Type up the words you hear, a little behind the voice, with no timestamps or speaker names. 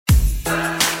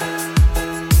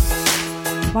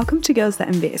Welcome to Girls That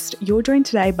Invest. You're joined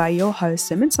today by your hosts,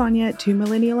 Sim and Sonia, two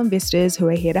millennial investors who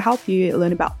are here to help you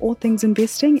learn about all things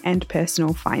investing and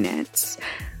personal finance.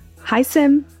 Hi,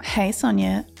 Sim. Hey,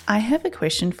 Sonia. I have a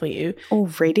question for you.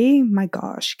 Already? My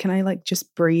gosh, can I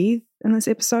just breathe in this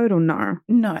episode or no?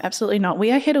 No, absolutely not.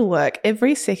 We are here to work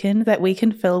every second that we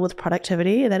can fill with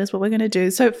productivity. That is what we're going to do.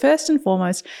 So first and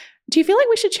foremost, do you feel like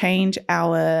we should change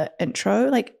our intro?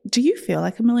 Do you feel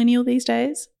like a millennial these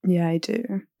days? Yeah, I do.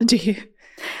 Do you?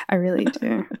 I really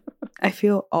do. I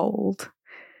feel old.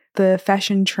 The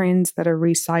fashion trends that are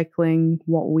recycling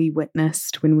what we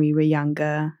witnessed when we were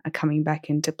younger are coming back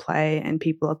into play, and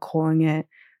people are calling it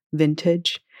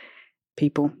vintage.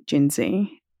 People, Gen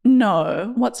Z.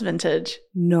 No. What's vintage?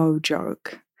 No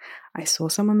joke. I saw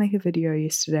someone make a video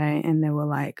yesterday and they were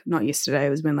not yesterday, it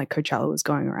was when Coachella was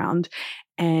going around,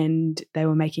 and they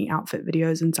were making outfit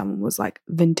videos and someone was like,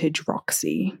 vintage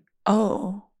Roxy.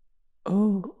 Oh.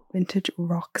 Vintage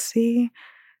Roxy?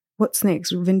 What's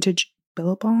next? Vintage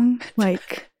Billabong?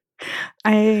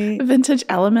 Vintage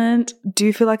Element. Do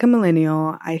you feel like a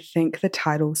millennial? I think the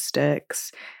title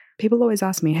sticks. People always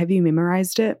ask me, have you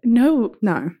memorized it? No.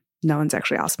 No one's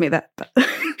actually asked me that. But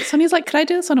Sonia's like, could I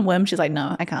do this on a whim? She's like,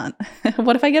 no, I can't.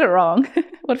 What if I get it wrong?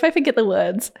 What if I forget the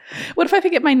words? What if I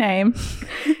forget my name?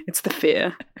 It's the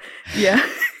fear. Yeah.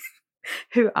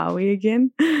 Who are we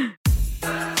again?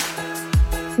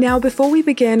 Now, before we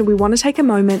begin, we want to take a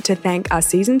moment to thank our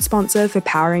season sponsor for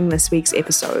powering this week's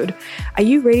episode. Are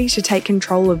you ready to take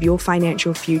control of your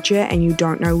financial future and you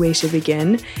don't know where to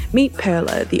begin? Meet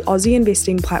Pearler, the Aussie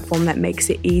investing platform that makes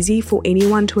it easy for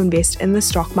anyone to invest in the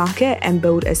stock market and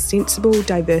build a sensible,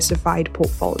 diversified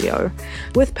portfolio.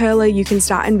 With Pearler, you can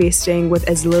start investing with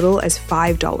as little as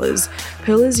 $5.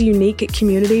 Pearler's unique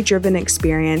community-driven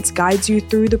experience guides you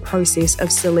through the process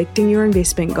of selecting your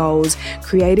investment goals,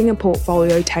 creating a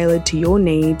portfolio tailored to your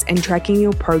needs, and tracking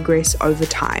your progress over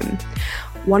time.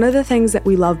 One of the things that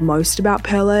we love most about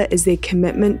Pearler is their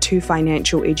commitment to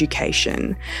financial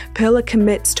education. Pearler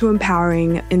commits to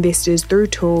empowering investors through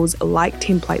tools like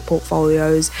template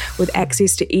portfolios with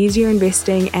access to easier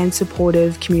investing and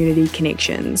supportive community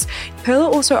connections. Pearler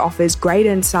also offers great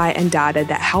insight and data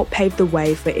that help pave the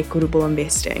way for equitable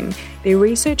investing. Their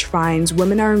research finds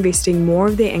women are investing more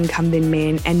of their income than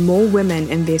men, and more women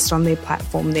invest on their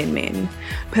platform than men.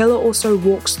 Pearler also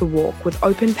walks the walk with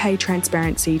open pay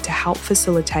transparency to help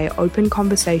facilitate open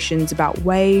conversations about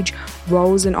wage,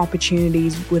 roles, and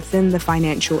opportunities within the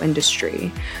financial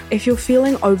industry. If you're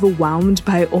feeling overwhelmed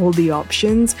by all the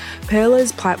options,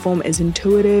 Pearler's platform is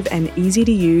intuitive and easy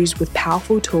to use with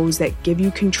powerful tools that give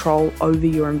you control over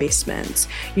your investments.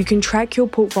 You can track your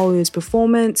portfolio's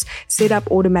performance, set up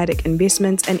automatic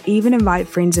investments, and even invite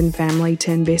friends and family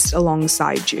to invest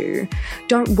alongside you.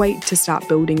 Don't wait to start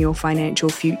building your financial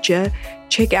future.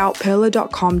 Check out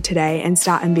pearler.com today and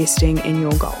start investing in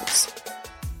your goals.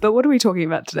 But what are we talking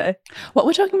about today? What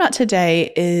we're talking about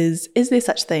today is there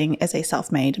such thing as a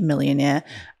self-made millionaire?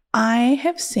 I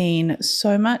have seen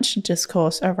so much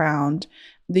discourse around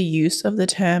the use of the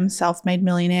term self-made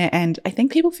millionaire, and I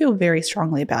think people feel very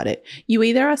strongly about it. You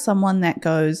either are someone that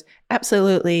goes,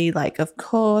 absolutely, of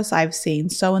course, I've seen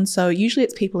so-and-so. Usually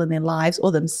it's people in their lives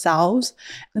or themselves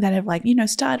that have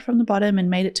started from the bottom and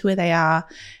made it to where they are,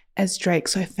 as Drake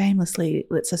so famously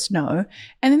lets us know.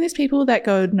 And then there's people that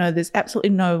go, no, there's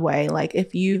absolutely no way.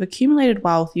 If you've accumulated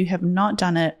wealth, you have not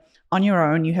done it on your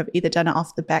own. You have either done it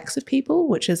off the backs of people,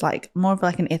 which is more of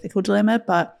an ethical dilemma,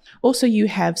 but also you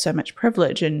have so much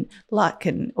privilege and luck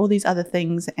and all these other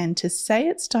things. And to say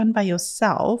it's done by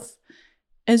yourself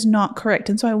is not correct.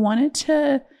 And so I wanted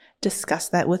to discuss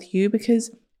that with you,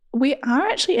 because we are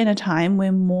actually in a time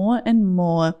where more and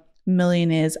more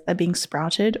millionaires are being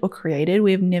sprouted or created.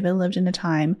 We've never lived in a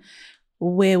time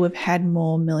where we've had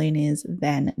more millionaires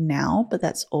than now, but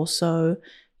that's also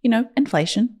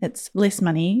inflation. It's less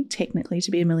money technically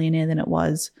to be a millionaire than it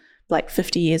was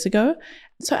 50 years ago.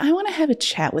 So I want to have a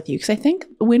chat with you, because I think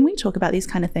when we talk about these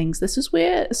kind of things, this is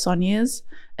where Sonia's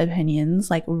opinions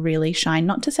really shine.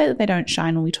 Not to say that they don't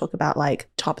shine when we talk about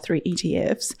top 3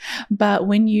 ETFs, but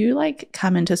when you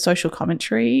come into social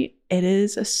commentary, it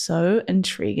is so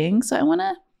intriguing. So I want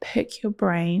to pick your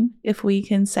brain, if we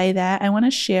can say that. I want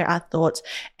to share our thoughts,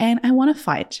 and I want to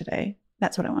fight today.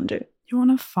 That's what I want to do. You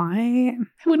want to fight?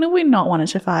 When have we not wanted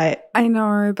to fight? I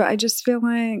know, but I just feel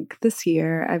like this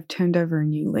year I've turned over a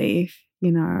new leaf.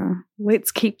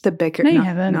 Let's keep the bicker. No, you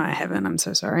haven't. No, I haven't. I'm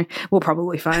so sorry. We'll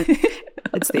probably fight.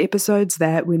 It's the episodes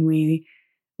that when we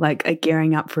are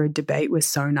gearing up for a debate, we're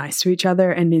so nice to each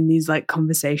other. And in these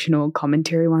conversational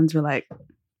commentary ones, we're like,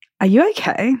 are you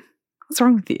okay? What's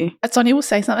wrong with you? Sonia will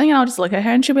say something and I'll just look at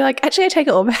her and she'll be like, actually, I take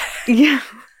it all back. Yeah.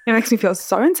 It makes me feel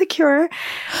so insecure.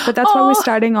 But that's why we're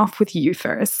starting off with you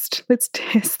first. Let's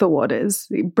test the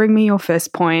waters. Bring me your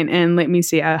first point and let me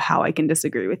see how I can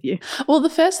disagree with you. Well, the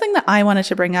first thing that I wanted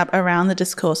to bring up around the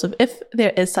discourse of if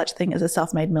there is such thing as a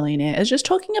self-made millionaire is just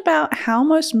talking about how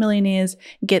most millionaires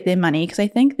get their money, because I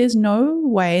think there's no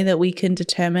way that we can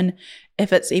determine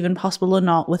if it's even possible or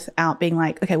not without being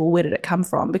like, okay, well, where did it come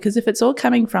from? Because if it's all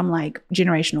coming from like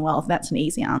generational wealth, that's an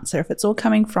easy answer. If it's all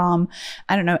coming from,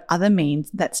 I don't know, other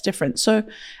means, that's different. So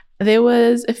there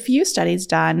was a few studies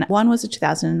done. One was a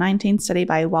 2019 study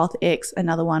by WealthX.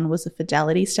 Another one was a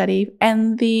Fidelity study.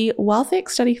 And the WealthX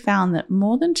study found that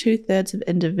more than 2/3 of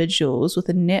individuals with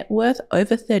a net worth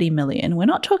over 30 million, we're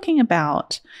not talking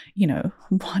about,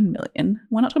 1 million.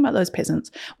 We're not talking about those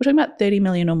peasants. We're talking about 30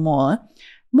 million or more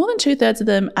than 2/3 of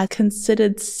them are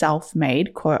considered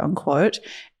self-made, quote unquote.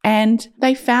 And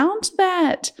they found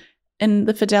that in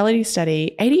the Fidelity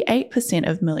study, 88%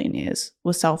 of millionaires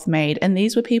were self-made. And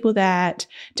these were people that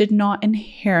did not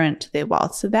inherit their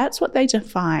wealth. So that's what they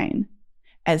define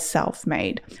as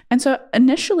self-made. And so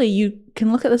initially you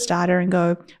can look at this data and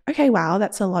go, okay, wow,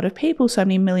 that's a lot of people. So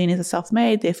many millionaires are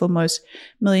self-made. Therefore, most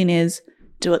millionaires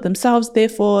do it themselves.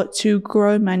 Therefore, to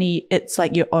grow money, it's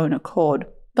like your own accord.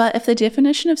 But if the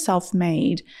definition of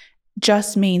self-made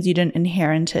just means you didn't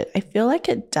inherit it, I feel like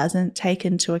it doesn't take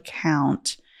into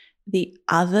account the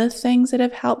other things that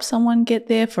have helped someone get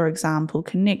there. For example,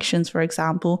 connections, for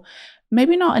example,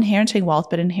 maybe not inheriting wealth,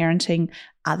 but inheriting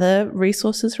other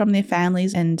resources from their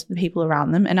families and the people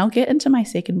around them. And I'll get into my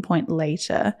second point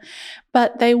later.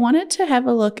 But they wanted to have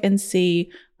a look and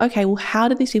see, okay, well, how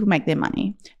did these people make their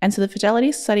money? And so the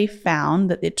Fidelity study found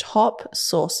that their top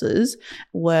sources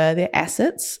were their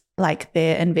assets, like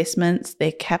their investments,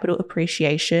 their capital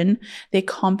appreciation, their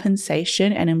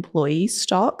compensation and employee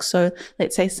stock. So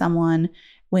let's say someone,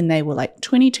 when they were like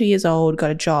 22 years old,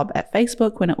 got a job at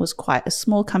Facebook when it was quite a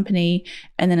small company.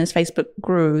 And then as Facebook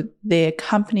grew, their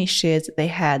company shares that they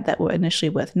had that were initially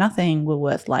worth nothing were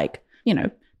worth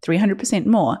 300%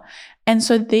 more. And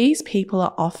so these people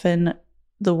are often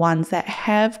the ones that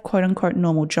have quote unquote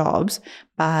normal jobs,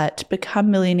 but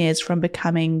become millionaires from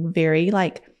becoming very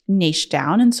niche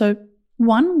down. And so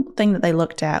one thing that they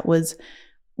looked at was,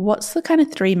 what's the kind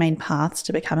of 3 main paths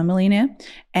to become a millionaire?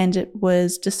 And it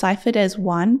was deciphered as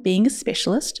 1, being a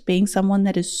specialist, being someone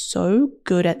that is so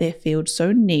good at their field,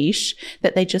 so niche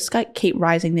that they just keep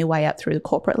rising their way up through the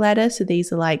corporate ladder. So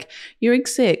these are like your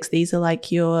execs, these are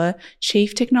like your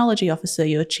chief technology officer,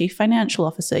 your chief financial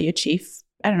officer, your chief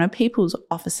people's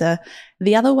officer.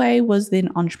 The other way was then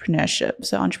entrepreneurship.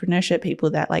 So entrepreneurship, people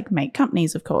that make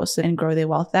companies, of course, and grow their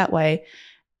wealth that way.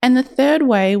 And the third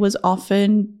way was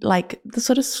often the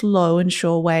sort of slow and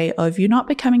sure way of you're not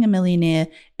becoming a millionaire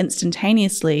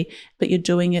instantaneously, but you're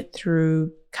doing it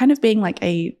through kind of being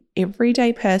a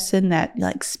everyday person that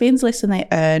spends less than they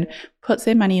earn, puts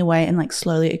their money away and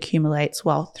slowly accumulates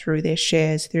wealth through their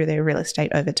shares, through their real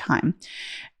estate over time.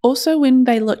 Also, when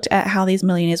they looked at how these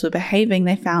millionaires were behaving,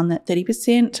 they found that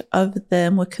 30% of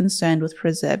them were concerned with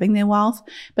preserving their wealth,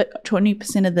 but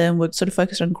 20% of them were sort of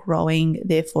focused on growing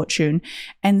their fortune.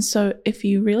 And so if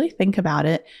you really think about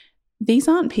it, these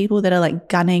aren't people that are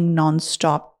gunning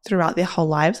nonstop throughout their whole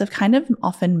lives. They've kind of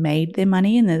often made their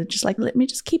money and they're just let me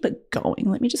just keep it going.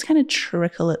 Let me just kind of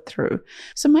trickle it through.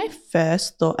 So my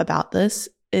first thought about this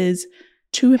is,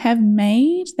 to have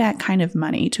made that kind of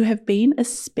money, to have been a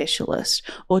specialist,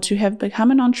 or to have become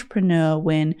an entrepreneur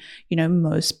when,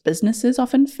 most businesses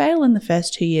often fail in the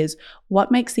first 2 years,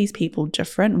 what makes these people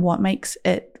different? What makes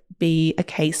it be a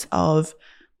case of,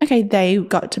 okay, they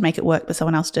got to make it work, but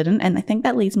someone else didn't? And I think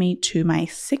that leads me to my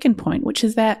second point, which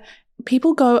is that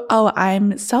people go, oh,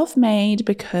 I'm self-made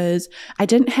because I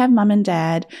didn't have mum and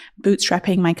dad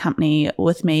bootstrapping my company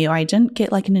with me, or I didn't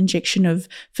get an injection of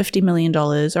 $50 million,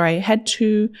 or I had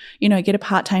to, get a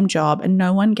part-time job and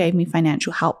no one gave me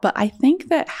financial help. But I think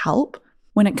that help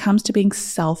when it comes to being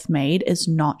self-made is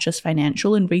not just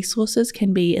financial, and resources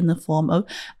can be in the form of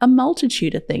a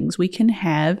multitude of things. We can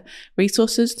have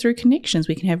resources through connections.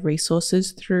 We can have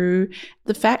resources through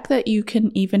the fact that you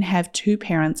can even have 2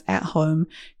 parents at home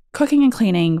cooking and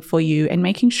cleaning for you and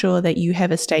making sure that you have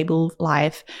a stable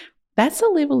life. That's a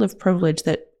level of privilege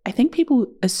that I think people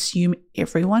assume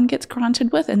everyone gets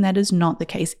granted with, and that is not the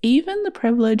case. Even the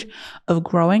privilege of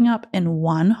growing up in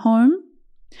one home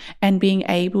and being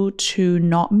able to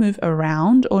not move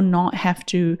around or not have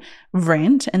to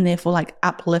rent and therefore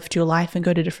uplift your life and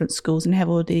go to different schools and have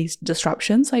all these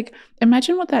disruptions.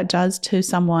 Imagine what that does to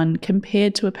someone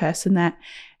compared to a person that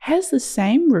has the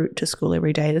same route to school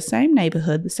every day, the same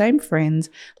neighborhood, the same friends.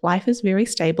 Life is very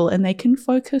stable and they can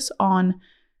focus on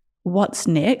what's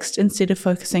next instead of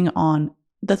focusing on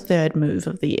the third move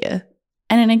of the year.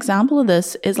 And an example of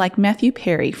this is like Matthew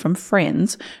Perry from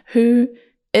Friends, who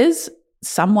is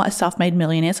somewhat a self-made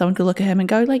millionaire. Someone could look at him and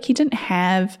go, like, he didn't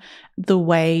have the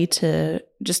way to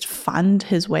just fund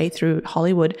his way through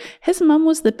Hollywood. His mum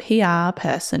was the PR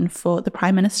person for the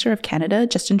Prime Minister of Canada,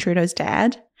 Justin Trudeau's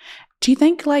dad. Do you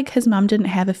think like his mum didn't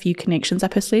have a few connections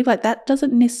up her sleeve? Like that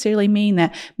doesn't necessarily mean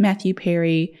that Matthew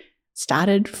Perry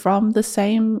started from the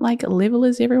same like level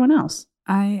as everyone else.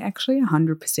 I actually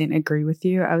 100% agree with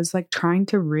you. I was like trying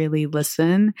to really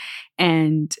listen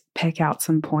and pick out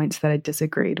some points that I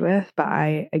disagreed with, but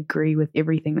I agree with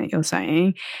everything that you're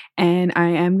saying. And I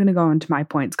am going to go into my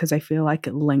points because I feel like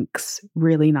it links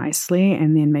really nicely,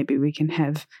 and then maybe we can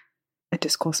have a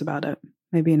discourse about it,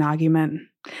 maybe an argument.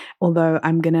 Although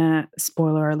I'm going to,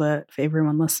 spoiler alert for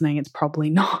everyone listening, it's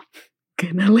probably not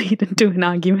going to lead into an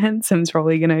argument. Someone's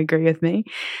probably going to agree with me.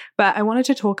 But I wanted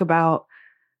to talk about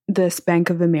this Bank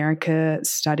of America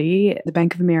study. The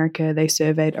Bank of America, they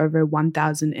surveyed over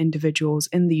 1,000 individuals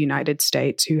in the United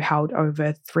States who held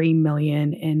over $3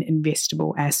 million in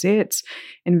investable assets.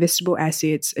 Investable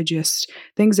assets are just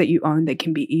things that you own that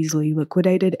can be easily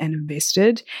liquidated and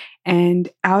invested. And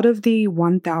out of the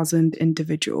 1,000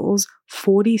 individuals,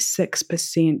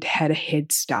 46% had a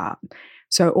head start.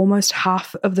 So almost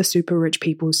half of the super rich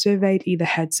people surveyed either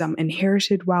had some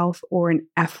inherited wealth or an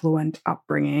affluent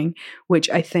upbringing, which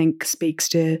I think speaks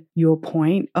to your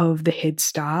point of the head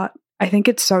start. I think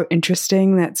it's so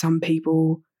interesting that some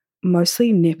people,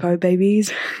 mostly Nepo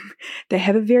babies, they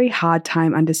have a very hard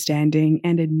time understanding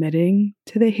and admitting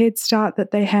to the head start that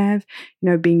they have,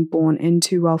 being born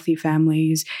into wealthy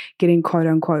families, getting quote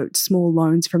unquote small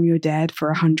loans from your dad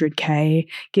for $100K,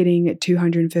 getting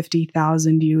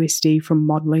 250,000 USD from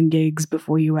modeling gigs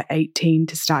before you were 18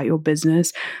 to start your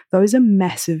business. Those are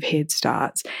massive head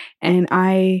starts. And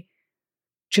I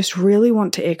just really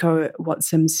want to echo what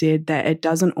Sim said, that it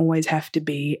doesn't always have to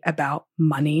be about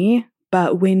money.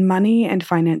 But when money and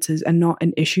finances are not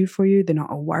an issue for you, they're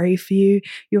not a worry for you,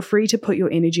 you're free to put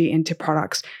your energy into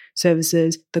products,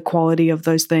 services, the quality of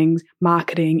those things,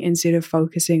 marketing, instead of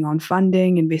focusing on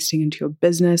funding, investing into your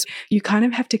business. You kind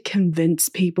of have to convince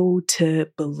people to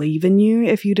believe in you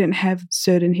if you didn't have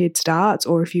certain head starts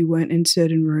or if you weren't in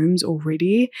certain rooms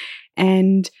already.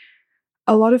 And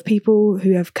a lot of people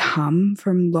who have come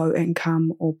from low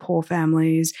income or poor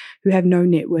families who have no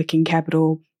networking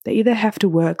capital, they either have to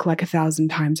work like 1,000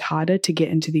 times harder to get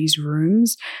into these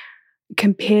rooms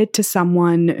compared to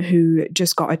someone who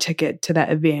just got a ticket to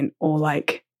that event or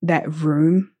like that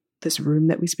room, this room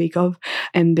that we speak of,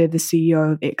 and they're the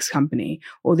CEO of X company,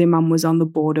 or their mum was on the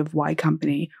board of Y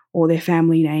company, or their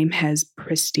family name has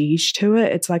prestige to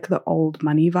it. It's like the old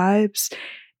money vibes.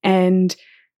 And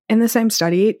in the same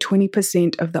study,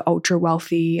 20% of the ultra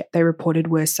wealthy they reported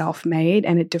were self-made,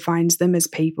 and it defines them as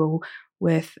people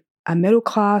with a middle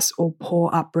class or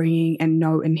poor upbringing and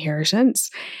no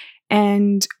inheritance.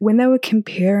 And when they were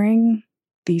comparing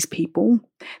these people,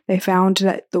 they found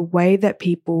that the way that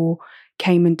people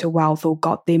came into wealth or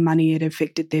got their money, it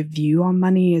affected their view on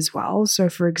money as well. So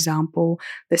for example,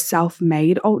 the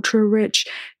self-made ultra rich,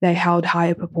 they held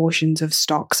higher proportions of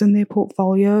stocks in their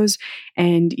portfolios,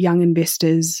 and young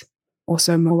investors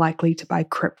also more likely to buy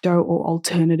crypto or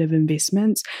alternative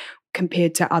investments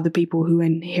compared to other people who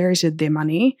inherited their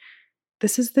money.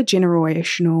 This is the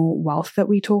generational wealth that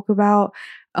we talk about.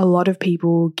 A lot of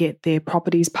people get their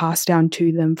properties passed down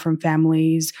to them from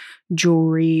families,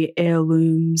 jewelry,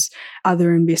 heirlooms,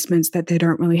 other investments that they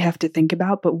don't really have to think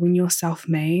about. But when you're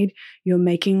self-made, you're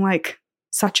making like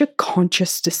such a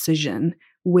conscious decision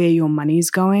where your money's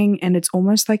going. And it's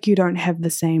almost like you don't have the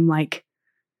same like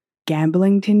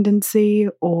gambling tendency,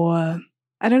 or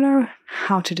I don't know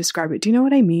how to describe it. Do you know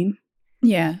what I mean?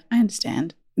 Yeah, I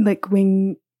understand. Like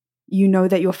when you know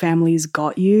that your family's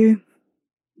got you,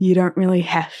 you don't really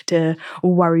have to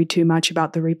worry too much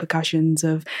about the repercussions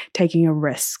of taking a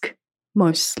risk,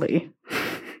 mostly.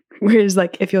 Whereas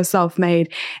like if you're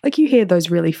self-made, like you hear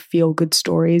those really feel-good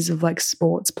stories of like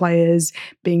sports players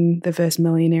being the first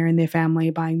millionaire in their family,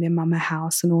 buying their mum a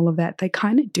house and all of that. They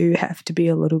kind of do have to be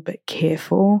a little bit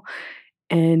careful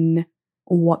in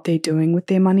what they're doing with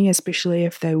their money, especially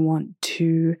if they want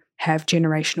to have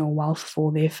generational wealth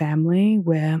for their family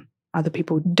where other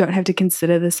people don't have to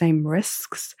consider the same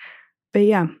risks. But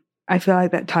yeah, I feel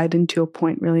like that tied into your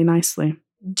point really nicely.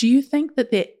 Do you think that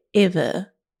there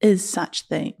ever is such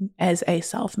thing as a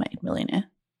self-made millionaire?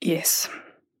 Yes.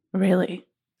 Really?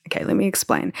 Okay, let me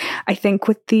explain. I think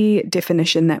with the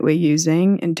definition that we're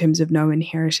using in terms of no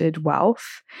inherited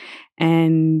wealth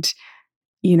and,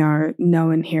 no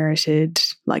inherited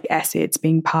like assets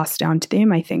being passed down to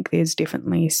them. I think there's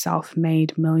definitely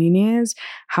self-made millionaires.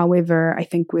 However, I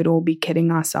think we'd all be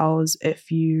kidding ourselves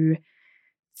if you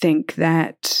think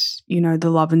that, the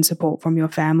love and support from your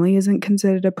family isn't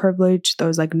considered a privilege.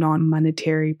 Those like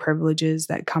non-monetary privileges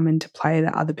that come into play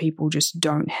that other people just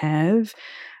don't have.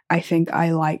 I think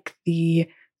I like the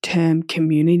term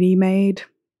community made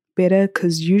better,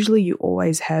 because usually you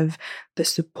always have the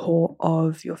support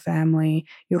of your family,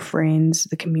 your friends,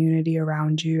 the community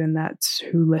around you, and that's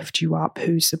who lift you up,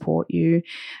 who support you.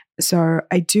 So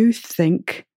I do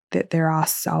think that there are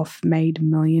self-made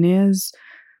millionaires.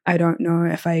 I don't know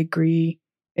if I agree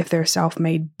if they're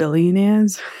self-made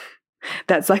billionaires.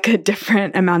 That's like a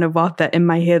different amount of wealth that in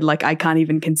my head, like I can't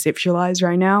even conceptualize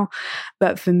right now.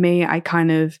 But for me, I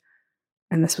kind of,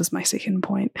 and this was my second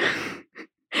point,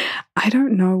 I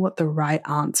don't know what the right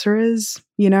answer is.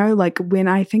 Like when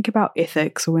I think about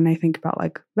ethics or when I think about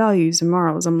like values and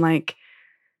morals, I'm like,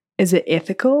 is it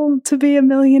ethical to be a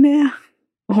millionaire?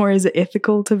 Or is it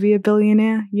ethical to be a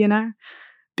billionaire,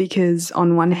 Because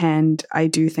on one hand, I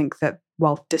do think that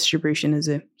wealth distribution is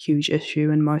a huge issue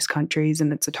in most countries,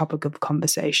 and it's a topic of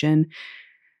conversation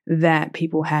that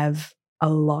people have a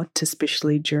lot,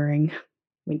 especially during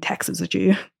when taxes are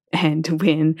due and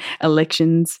when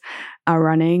elections are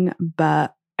running.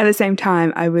 But at the same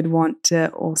time, I would want to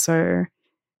also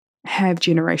have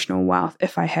generational wealth.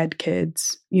 If I had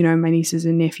kids, my nieces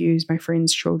and nephews, my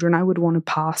friends' children, I would want to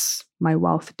pass my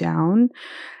wealth down.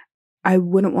 I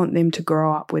wouldn't want them to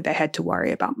grow up where they had to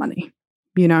worry about money,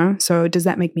 So does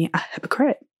that make me a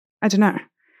hypocrite? I don't know.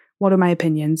 What are my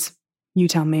opinions? You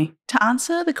tell me. To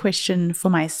answer the question for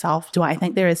myself, do I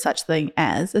think there is such thing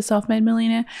as a self-made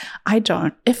millionaire? I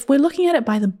don't. If we're looking at it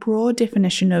by the broad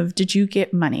definition of did you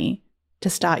get money to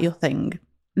start your thing,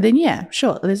 then yeah,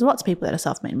 sure. There's lots of people that are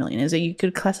self-made millionaires. You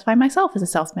could classify myself as a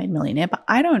self-made millionaire, but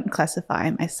I don't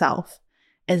classify myself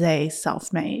as a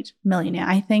self-made millionaire.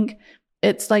 I think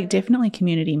it's like definitely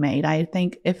community made. I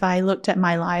think if I looked at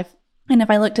my life and if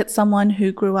I looked at someone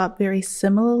who grew up very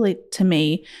similarly to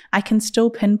me, I can still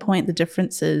pinpoint the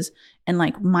differences in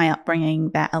like my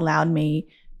upbringing that allowed me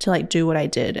to like do what I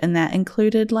did. And that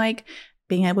included like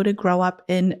being able to grow up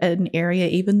in an area,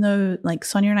 even though like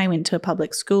Sonia and I went to a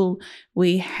public school,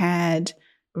 we had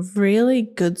really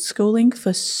good schooling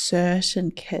for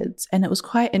certain kids. And it was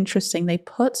quite interesting. They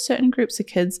put certain groups of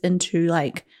kids into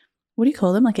like, what do you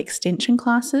call them? Like extension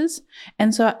classes.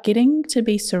 And so getting to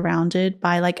be surrounded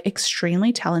by like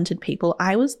extremely talented people.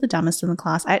 I was the dumbest in the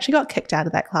class. I actually got kicked out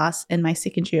of that class in my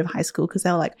second year of high school because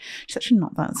they were like, she's actually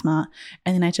not that smart.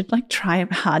 And then I did like try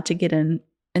hard to get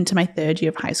into my third year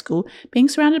of high school, being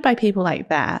surrounded by people like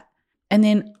that. And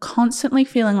then constantly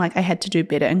feeling like I had to do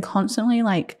better and constantly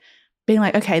like being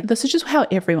like, okay, this is just how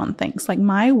everyone thinks. Like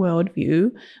my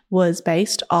worldview was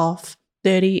based off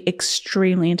 30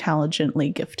 extremely intelligently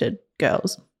gifted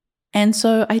girls. And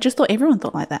so I just thought everyone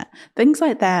thought like that. Things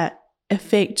like that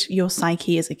affect your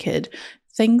psyche as a kid.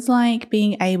 Things like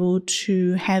being able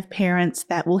to have parents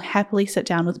that will happily sit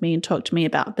down with me and talk to me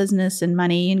about business and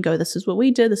money and go, this is what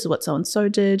we did, this is what so-and-so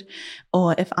did.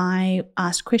 Or if I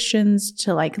asked questions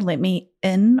to like let me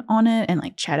in on it and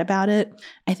like chat about it.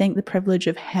 I think the privilege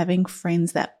of having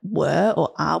friends that were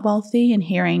or are wealthy and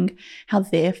hearing how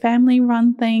their family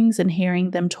run things and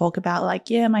hearing them talk about like,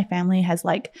 yeah, my family has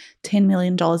like $10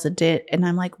 million of debt. And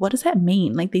I'm like, what does that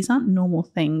mean? Like these aren't normal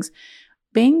things.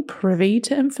 Being privy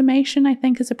to information, I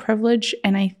think, is a privilege.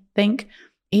 And I think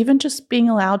even just being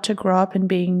allowed to grow up and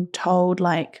being told,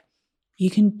 like,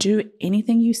 you can do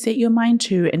anything you set your mind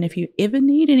to. And if you ever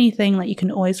need anything, like, you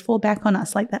can always fall back on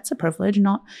us. Like, that's a privilege.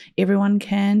 Not everyone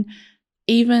can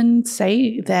even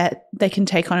say that they can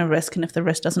take on a risk. And if the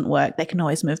risk doesn't work, they can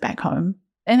always move back home.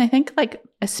 And I think, like,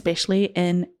 especially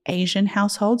in Asian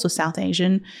households or South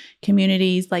Asian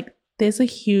communities, like, there's a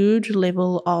huge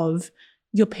level of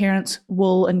your parents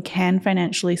will and can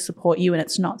financially support you, and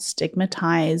it's not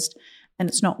stigmatized and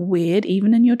it's not weird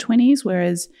even in your 20s.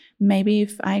 Whereas maybe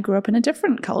if I grew up in a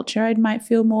different culture, I might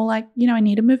feel more like, I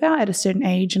need to move out at a certain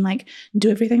age and like do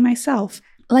everything myself.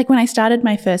 Like when I started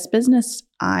my first business,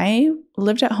 I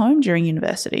lived at home during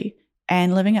university,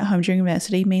 and living at home during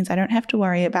university means I don't have to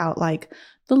worry about like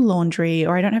the laundry,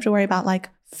 or I don't have to worry about like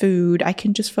food. I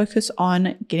can just focus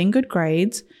on getting good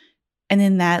grades. And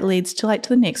then that leads to like to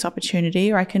the next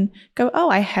opportunity, or I can go, oh,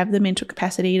 I have the mental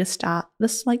capacity to start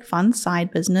this like fun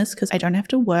side business because I don't have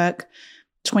to work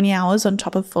 20 hours on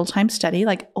top of full-time study.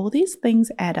 Like all these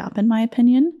things add up in my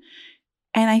opinion.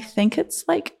 And I think it's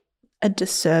like a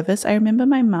disservice. I remember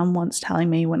my mum once telling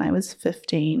me when I was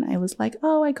 15, I was like,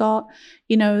 oh, I got,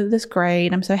 this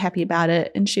grade. I'm so happy about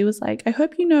it. And she was like, I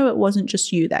hope it wasn't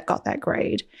just you that got that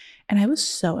grade. And I was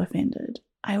so offended.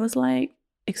 I was like,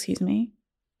 excuse me,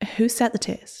 who sat the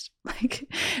test?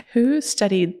 Like, who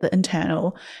studied the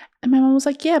internal? And my mom was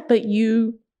like, yeah, but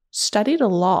you studied a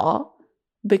lot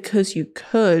because you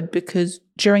could, because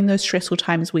during those stressful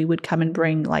times we would come and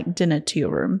bring like dinner to your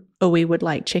room, or we would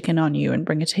like check in on you and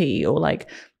bring a tea, or like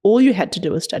all you had to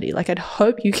do was study. Like, I'd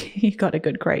hope you got a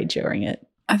good grade during it.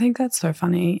 I think that's so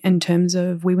funny in terms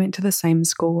of we went to the same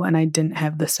school and I didn't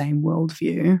have the same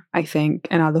worldview. I think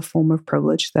another form of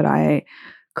privilege that I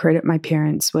credit my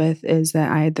parents with is that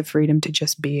I had the freedom to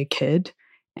just be a kid,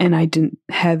 and I didn't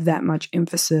have that much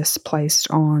emphasis placed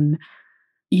on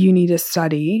you need to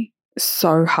study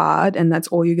so hard and that's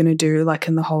all you're going to do like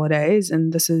in the holidays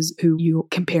and this is who you're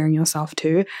comparing yourself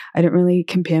to. I didn't really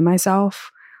compare myself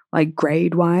like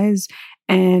grade wise,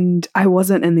 and I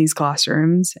wasn't in these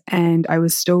classrooms, and I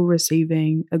was still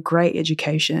receiving a great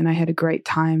education. I had a great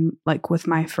time like with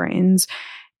my friends,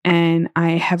 and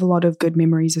I have a lot of good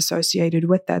memories associated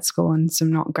with that school and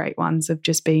some not great ones of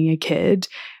just being a kid,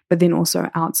 but then also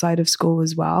outside of school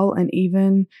as well. And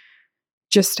even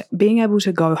just being able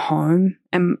to go home,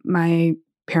 and my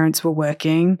parents were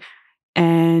working,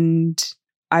 and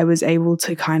I was able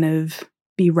to kind of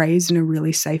be raised in a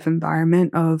really safe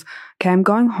environment of, okay, I'm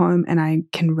going home and I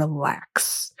can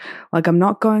relax. Like, I'm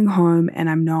not going home and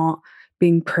I'm not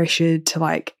being pressured to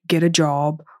like get a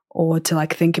job or to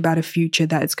like think about a future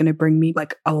that it's going to bring me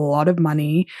like a lot of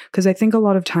money. Because I think a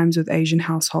lot of times with Asian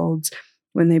households,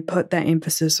 when they put that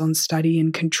emphasis on study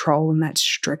and control and that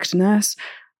strictness,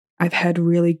 I've had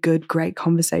really good, great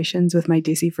conversations with my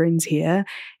Desi friends here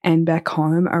and back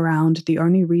home around the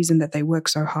only reason that they work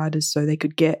so hard is so they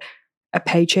could get a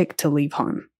paycheck to leave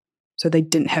home. So they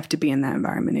didn't have to be in that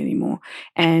environment anymore.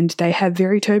 And they have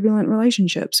very turbulent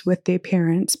relationships with their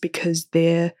parents because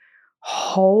their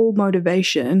whole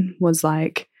motivation was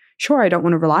like, sure, I don't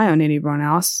want to rely on anyone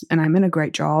else and I'm in a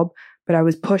great job, but I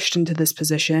was pushed into this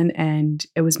position and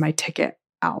it was my ticket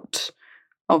out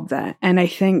of that. And I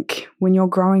think when you're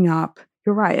growing up,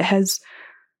 you're right, it has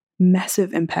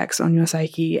massive impacts on your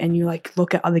psyche, and you like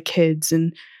look at other kids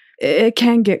and it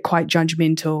can get quite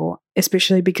judgmental,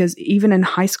 especially because even in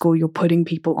high school, you're putting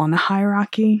people on a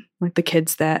hierarchy, like the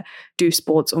kids that do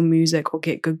sports or music or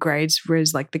get good grades,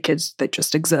 whereas like the kids that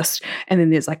just exist. And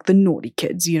then there's like the naughty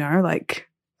kids, you know, like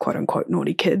quote unquote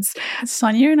naughty kids.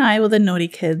 Sonia and I were the naughty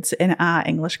kids in our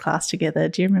English class together.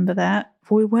 Do you remember that?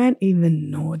 We weren't even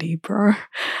naughty, bro.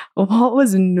 What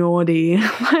was naughty?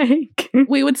 Like,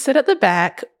 we would sit at the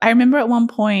back. I remember at one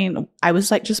point I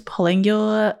was like just pulling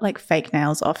your like fake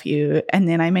nails off you, and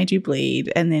then I made you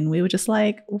bleed, and then we were just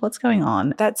like, what's going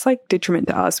on? That's like detriment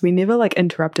to us. We never like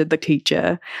interrupted the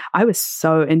teacher. I was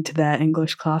so into that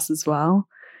English class as well.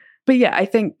 But yeah, I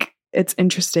think it's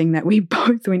interesting that we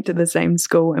both went to the same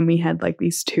school and we had like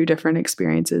these two different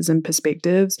experiences and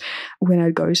perspectives. When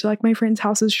I'd go to like my friends'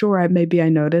 houses, sure, maybe I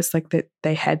noticed like that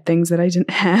they had things that I didn't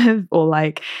have, or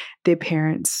like their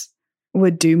parents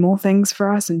would do more things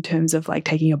for us in terms of like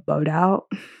taking a boat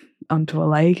out onto a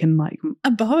lake and like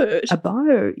a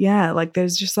boat. Yeah. Like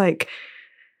there's just like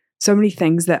so many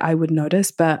things that I would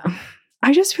notice, but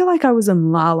I just feel like I was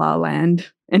in la la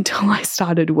land until I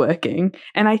started working.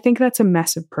 And I think that's a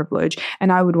massive privilege.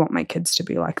 And I would want my kids to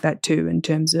be like that too, in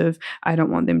terms of I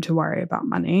don't want them to worry about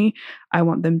money. I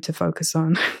want them to focus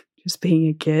on just being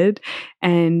a kid.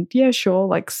 And yeah, sure,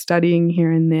 like studying here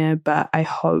and there, but I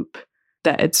hope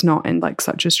that it's not in like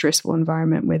such a stressful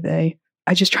environment where they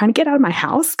are just trying to get out of my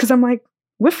house, because I'm like,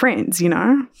 we're friends, you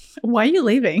know? Why are you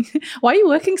leaving? Why are you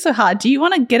working so hard? Do you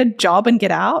want to get a job and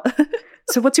get out?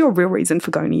 So what's your real reason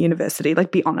for going to university?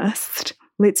 Like, be honest.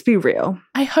 Let's be real.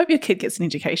 I hope your kid gets an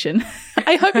education.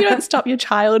 I hope you don't stop your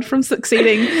child from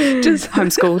succeeding. Just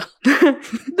homeschooled.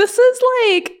 This is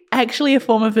like actually a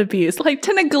form of abuse, like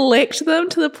to neglect them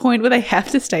to the point where they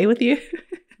have to stay with you.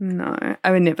 No,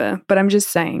 I would never. But I'm just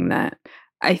saying that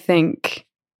I think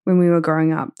when we were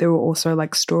growing up, there were also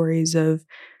like stories of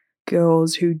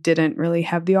girls who didn't really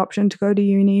have the option to go to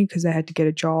uni because they had to get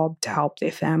a job to help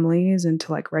their families and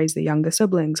to like raise their younger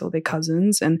siblings or their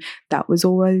cousins. And that was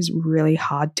always really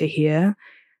hard to hear.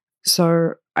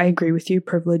 So I agree with you.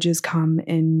 Privileges come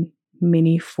in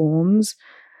many forms.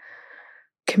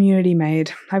 Community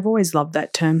made. I've always loved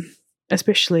that term,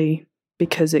 especially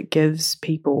because it gives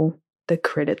people the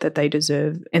credit that they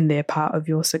deserve in their part of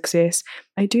your success.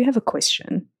 I do have a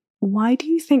question. Why do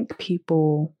you think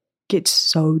people get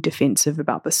so defensive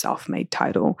about the self-made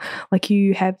title? Like,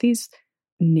 you have these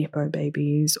Nepo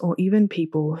babies, or even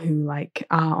people who like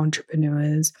are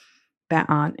entrepreneurs that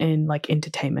aren't in like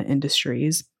entertainment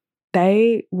industries.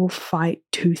 They will fight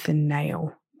tooth and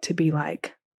nail to be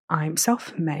like, I'm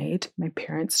self-made. My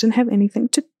parents didn't have anything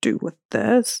to do with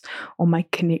this, or my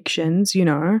connections,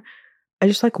 I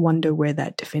just wonder where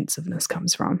that defensiveness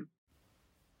comes from.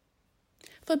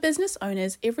 For business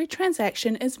owners, every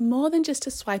transaction is more than just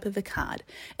a swipe of a card.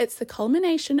 It's the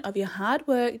culmination of your hard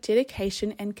work,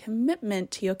 dedication, and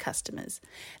commitment to your customers.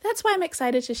 That's why I'm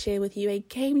excited to share with you a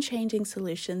game-changing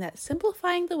solution that's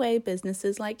simplifying the way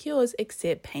businesses like yours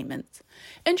accept payments.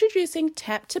 Introducing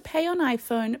Tap to Pay on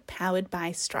iPhone, powered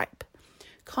by Stripe.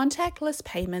 Contactless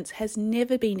payments has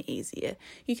never been easier.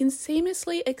 You can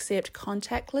seamlessly accept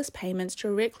contactless payments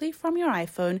directly from your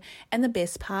iPhone, and the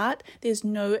best part, there's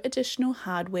no additional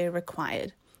hardware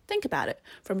required. Think about it.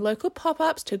 From local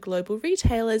pop-ups to global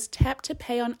retailers, Tap to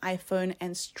Pay on iPhone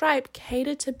and Stripe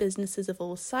cater to businesses of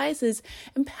all sizes,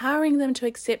 empowering them to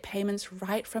accept payments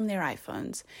right from their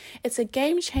iPhones. It's a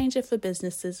game changer for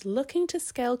businesses looking to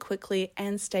scale quickly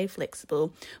and stay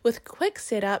flexible, with quick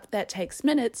setup that takes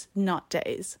minutes, not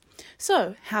days.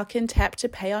 So, how can Tap to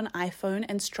Pay on iPhone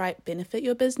and Stripe benefit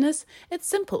your business? It's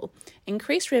simple.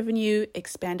 Increased revenue,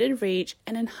 expanded reach,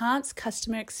 and enhanced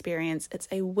customer experience. It's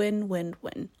a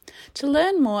win-win-win. To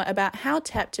learn more about how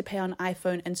Tap to Pay on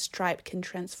iPhone and Stripe can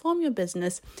transform your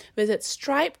business, visit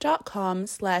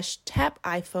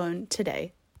stripe.com/tapiphone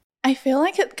today. I feel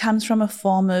like it comes from a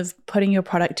form of putting your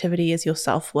productivity as your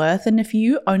self-worth. And if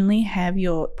you only have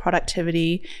your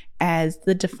productivity as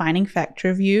the defining factor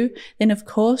of you, then of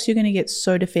course you're going to get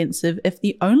so defensive if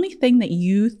the only thing that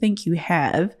you think you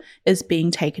have is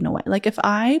being taken away. Like if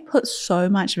I put so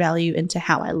much value into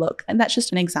how I look, and that's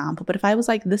just an example, but if I was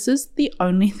like, this is the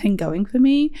only thing going for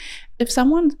me, if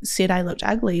someone said I looked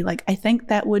ugly, I think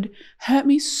that would hurt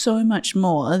me so much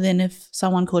more than if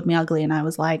someone called me ugly and I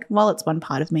was like, well, it's one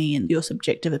part of me and your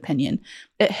subjective opinion.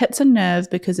 It hits a nerve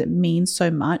because it means so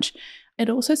much. It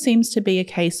also seems to be a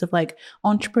case of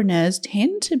entrepreneurs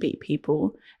tend to be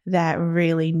people that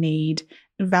really need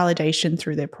validation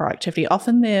through their productivity.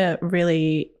 Often they're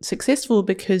really successful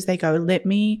because they go, let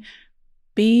me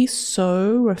be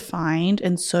so refined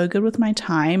and so good with my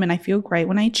time, and I feel great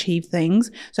when I achieve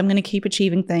things, so I'm going to keep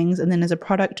achieving things. And then as a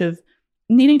product of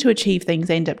needing to achieve things,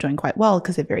 they end up doing quite well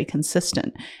because they're very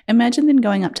consistent. Imagine then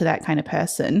going up to that kind of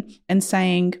person and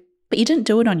saying, but you didn't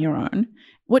do it on your own.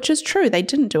 Which is true. They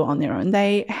didn't do it on their own.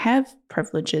 They have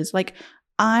privileges.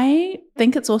 I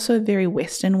think it's also a very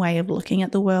Western way of looking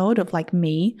at the world of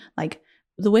me.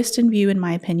 The Western view, in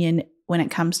my opinion, when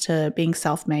it comes to being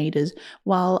self-made is,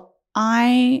 well,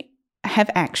 I have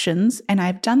actions and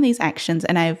I've done these actions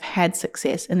and I've had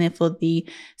success, and therefore the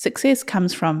success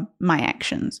comes from my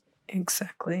actions.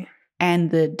 Exactly.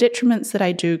 And the detriments that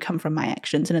I do come from my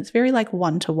actions. And it's very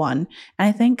one-to-one. And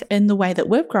I think in the way that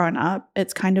we've grown up,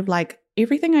 it's kind of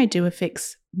everything I do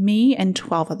affects me and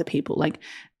 12 other people.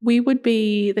 We would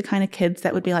be the kind of kids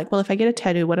that would be well, if I get a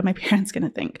tattoo, what are my parents going to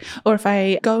think? Or if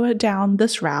I go down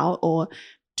this route or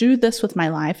do this with my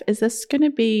life, is this going to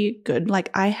be good?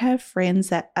 I have friends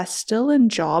that are still in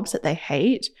jobs that they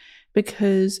hate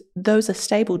because those are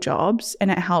stable jobs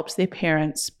and it helps their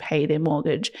parents pay their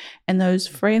mortgage. And those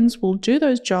friends will do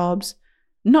those jobs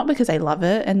not because they love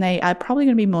it and they are probably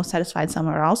going to be more satisfied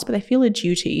somewhere else, but they feel a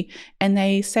duty. And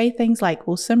they say things like,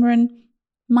 well, Simran,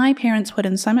 my parents put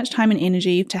in so much time and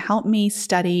energy to help me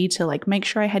study, to make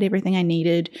sure I had everything I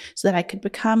needed so that I could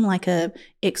become a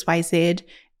XYZ.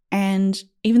 And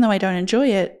even though I don't enjoy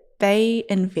it, they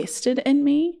invested in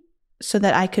me so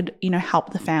that I could,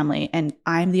 help the family. And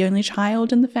I'm the only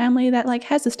child in the family that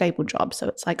has a stable job. So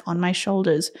it's on my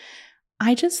shoulders.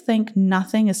 I just think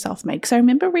nothing is self-made. Because I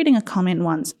remember reading a comment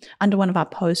once under one of our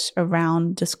posts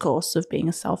around discourse of being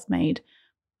a self-made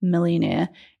millionaire.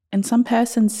 And some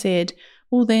person said,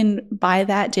 well, then by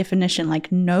that definition,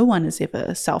 no one is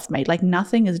ever self-made.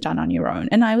 Nothing is done on your own.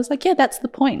 And I was yeah, that's the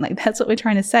point. That's what we're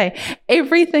trying to say.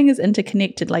 Everything is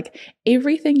interconnected.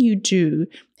 Everything you do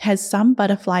has some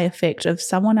butterfly effect of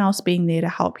someone else being there to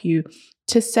help you.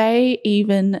 To say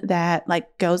even that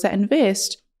girls that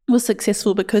invest was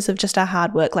successful because of just our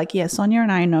hard work. Yeah, Sonia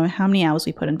and I know how many hours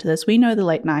we put into this. We know the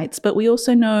late nights, but we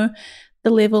also know the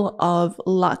level of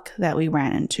luck that we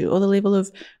ran into, or the level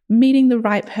of meeting the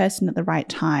right person at the right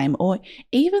time, or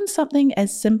even something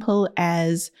as simple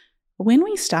as when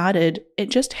we started, it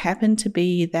just happened to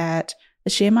be that the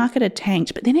share market had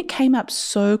tanked, but then it came up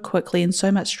so quickly and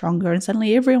so much stronger, and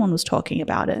suddenly everyone was talking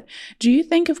about it. Do you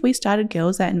think if we started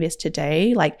Girls That Invest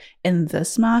today, in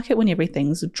this market when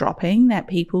everything's dropping, that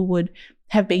people would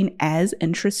have been as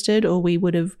interested, or we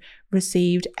would have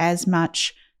received as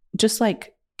much just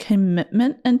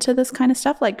commitment into this kind of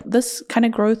stuff? This kind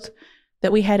of growth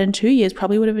that we had in 2 years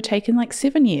probably would have taken like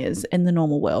 7 years in the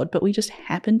normal world, but we just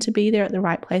happened to be there at the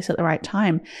right place at the right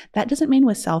time. That doesn't mean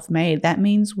we're self-made. That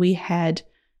means we had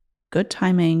good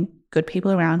timing, good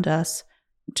people around us,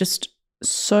 just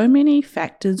so many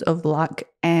factors of luck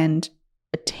and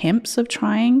attempts of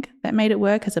trying that made it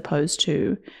work, as opposed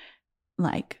to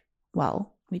like,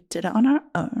 well, we did it on our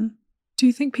own. Do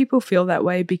you think people feel that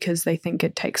way because they think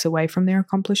it takes away from their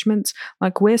accomplishments?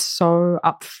 Like, we're so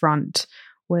upfront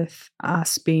with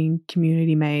us being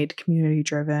community made, community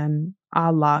driven,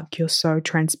 our luck. You're so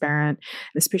transparent,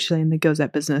 especially in the Girls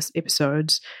at Business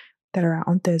episodes that are out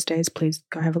on Thursdays. Please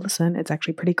go have a listen. It's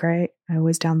actually pretty great. I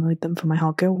always download them for my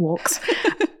hot girl walks.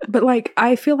 But like,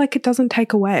 I feel like it doesn't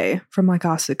take away from like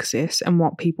our success and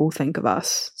what people think of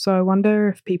us. So I wonder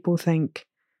if people think,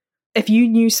 if you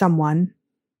knew someone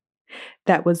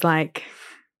that was like,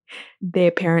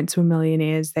 their parents were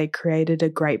millionaires, they created a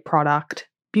great product,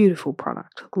 beautiful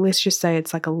product. Let's just say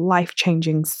it's like a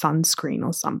life-changing sunscreen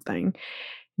or something.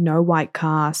 No white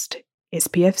cast,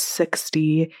 SPF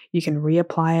 60, you can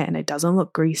reapply it and it doesn't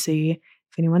look greasy.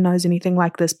 If anyone knows anything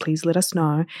like this, please let us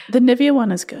know. The Nivea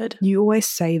one is good. You always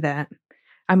say that.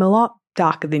 I'm a lot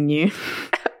darker than you.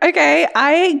 Okay,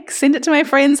 I send it to my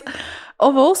friends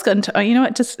of all skin tone. You know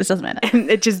what? It doesn't matter.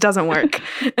 It just doesn't work.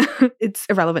 It's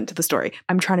irrelevant to the story.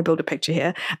 I'm trying to build a picture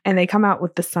here. And they come out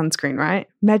with the sunscreen, right?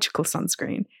 Magical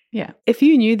sunscreen. Yeah. If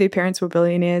you knew their parents were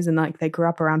billionaires and like they grew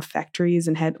up around factories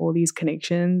and had all these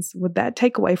connections, would that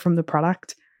take away from the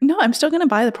product? No, I'm still going to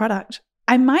buy the product.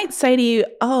 I might say to you,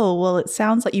 oh, well, it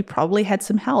sounds like you probably had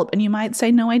some help. And you might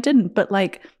say, no, I didn't. But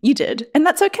like, you did. And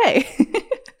that's okay.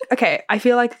 Okay, I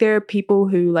feel like there are people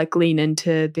who like lean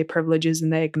into their privileges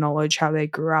and they acknowledge how they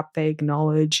grew up. They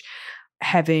acknowledge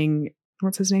having,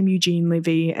 what's his name, Eugene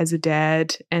Levy as a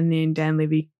dad, and then Dan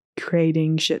Levy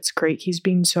creating Schitt's Creek. He's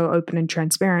been so open and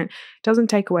transparent. Doesn't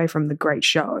take away from the great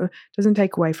show. Doesn't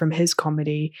take away from his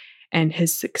comedy and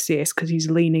his success, because he's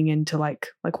leaning into like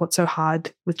what's so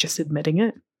hard with just admitting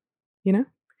it, you know?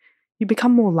 You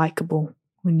become more likable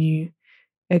when you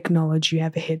acknowledge you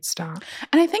have a head start.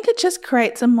 And I think it just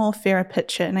creates a more fairer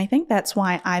picture. And I think that's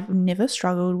why I've never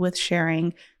struggled with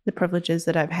sharing the privileges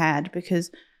that I've had, because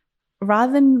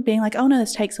rather than being like, oh no,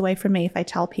 this takes away from me if I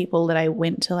tell people that I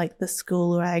went to like this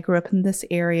school or I grew up in this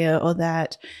area, or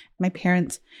that my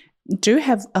parents do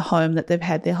have a home that they've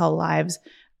had their whole lives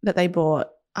that they bought,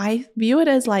 I view it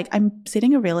as like I'm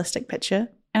setting a realistic picture.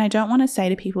 And I don't want to say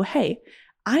to people, hey,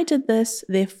 I did this,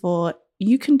 therefore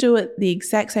you can do it the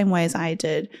exact same way as I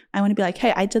did. I want to be like,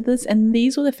 hey, I did this and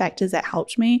these were the factors that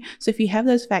helped me. So if you have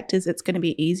those factors, it's going to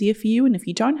be easier for you. And if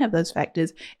you don't have those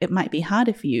factors, it might be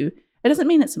harder for you. It doesn't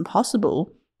mean it's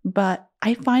impossible, but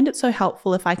I find it so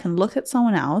helpful if I can look at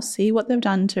someone else, see what they've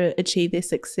done to achieve their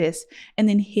success, and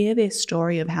then hear their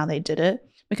story of how they did it,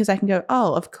 because I can go,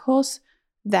 oh, of course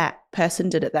that person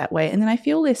did it that way. And then I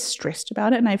feel less stressed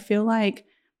about it. And I feel like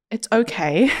it's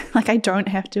okay. Like I don't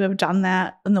have to have done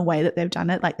that in the way that they've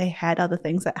done it. Like they had other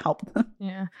things that helped them.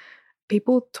 Yeah.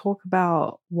 People talk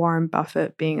about Warren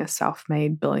Buffett being a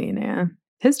self-made billionaire.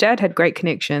 His dad had great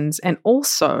connections, and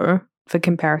also, for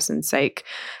comparison's sake,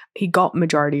 he got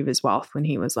majority of his wealth when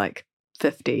he was like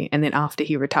 50 and then after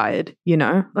he retired, you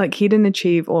know? Like he didn't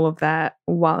achieve all of that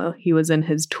while he was in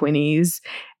his 20s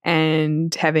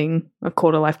and having a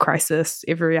quarter-life crisis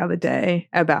every other day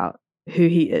about who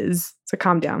he is. So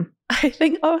calm down. I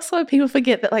think also people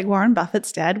forget that like Warren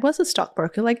Buffett's dad was a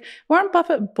stockbroker. Like Warren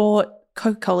Buffett bought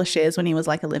Coca-Cola shares when he was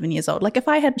like 11 years old. Like if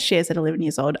I had shares at 11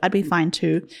 years old, I'd be fine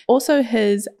too. Also,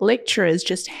 his lecturers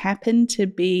just happened to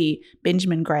be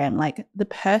Benjamin Graham, like the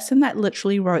person that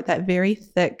literally wrote that very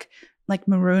thick, like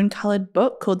maroon colored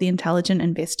book called The Intelligent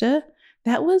Investor.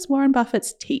 That was Warren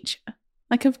Buffett's teacher.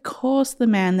 Like, of course, the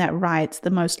man that writes the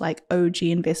most like OG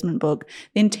investment book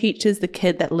then teaches the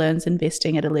kid that learns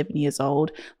investing at 11 years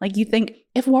old. Like, you think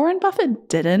if Warren Buffett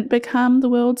didn't become the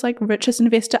world's like richest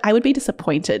investor, I would be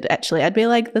disappointed, actually. I'd be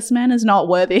like, this man is not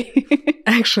worthy.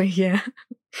 Actually, yeah.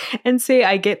 And see,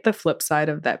 I get the flip side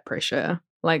of that pressure.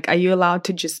 Like, are you allowed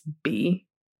to just be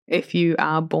if you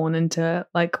are born into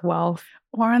like wealth?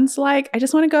 Warren's like, I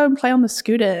just want to go and play on the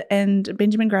scooter. And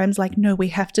Benjamin Graham's like, no, we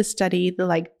have to study the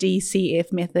like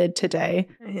DCF method today.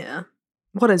 Yeah.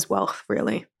 What is wealth,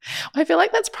 really? I feel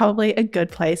like that's probably a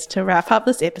good place to wrap up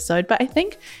this episode. But I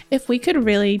think if we could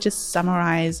really just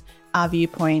summarize our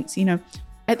viewpoints, you know,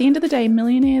 at the end of the day,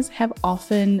 millionaires have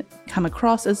often come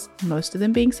across as most of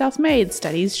them being self-made.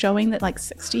 Studies showing that like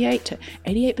 68 to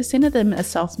 88% of them are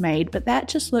self-made, but that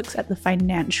just looks at the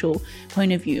financial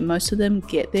point of view. Most of them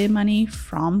get their money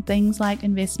from things like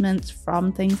investments,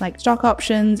 from things like stock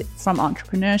options, from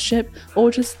entrepreneurship, or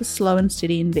just the slow and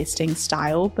steady investing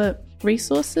style. But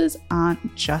resources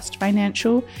aren't just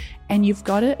financial, and you've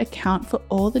got to account for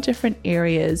all the different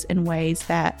areas and ways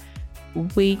that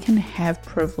we can have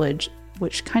privilege,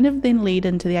 which kind of then lead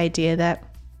into the idea that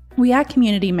we are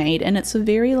community made. And it's a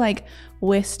very like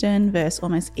Western versus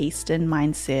almost Eastern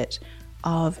mindset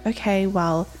of, okay,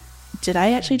 well, did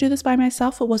I actually do this by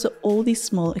myself, or was it all these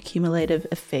small accumulative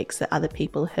effects that other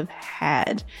people have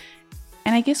had?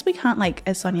 And I guess we can't, like,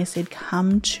 as Sonia said,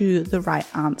 come to the right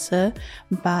answer.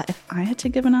 But if I had to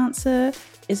give an answer,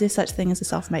 is there such thing as a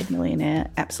self-made millionaire?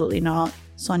 Absolutely not.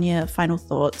 Sonia, final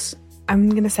thoughts? I'm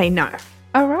going to say no.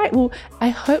 All right. Well, I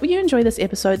hope you enjoy this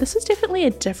episode. This is definitely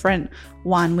a different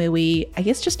one where we, I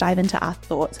guess, just dive into our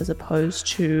thoughts as opposed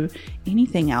to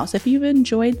anything else. If you've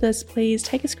enjoyed this, please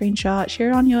take a screenshot,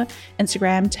 share it on your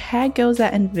Instagram, tag Girls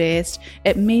That Invest.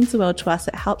 It means the world to us.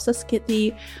 It helps us get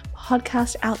the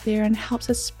podcast out there and helps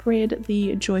us spread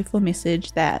the joyful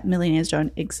message that millionaires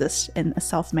don't exist in a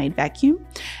self-made vacuum.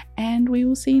 And we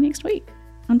will see you next week.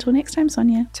 Until next time,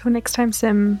 Sonia. Till next time,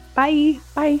 Sim. Bye.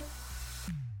 Bye.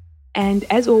 And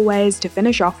as always, to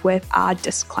finish off with our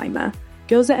disclaimer.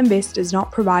 Girls That Invest does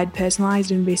not provide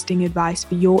personalized investing advice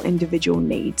for your individual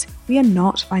needs. We are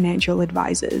not financial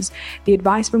advisors. The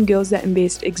advice from Girls That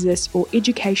Invest exists for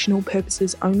educational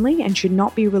purposes only and should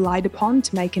not be relied upon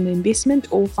to make an investment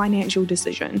or financial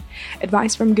decision.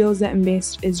 Advice from Girls That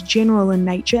Invest is general in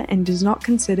nature and does not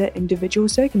consider individual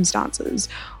circumstances.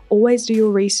 Always do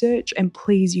your research and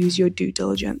please use your due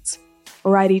diligence.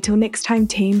 Alrighty, till next time,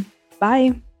 team.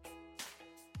 Bye.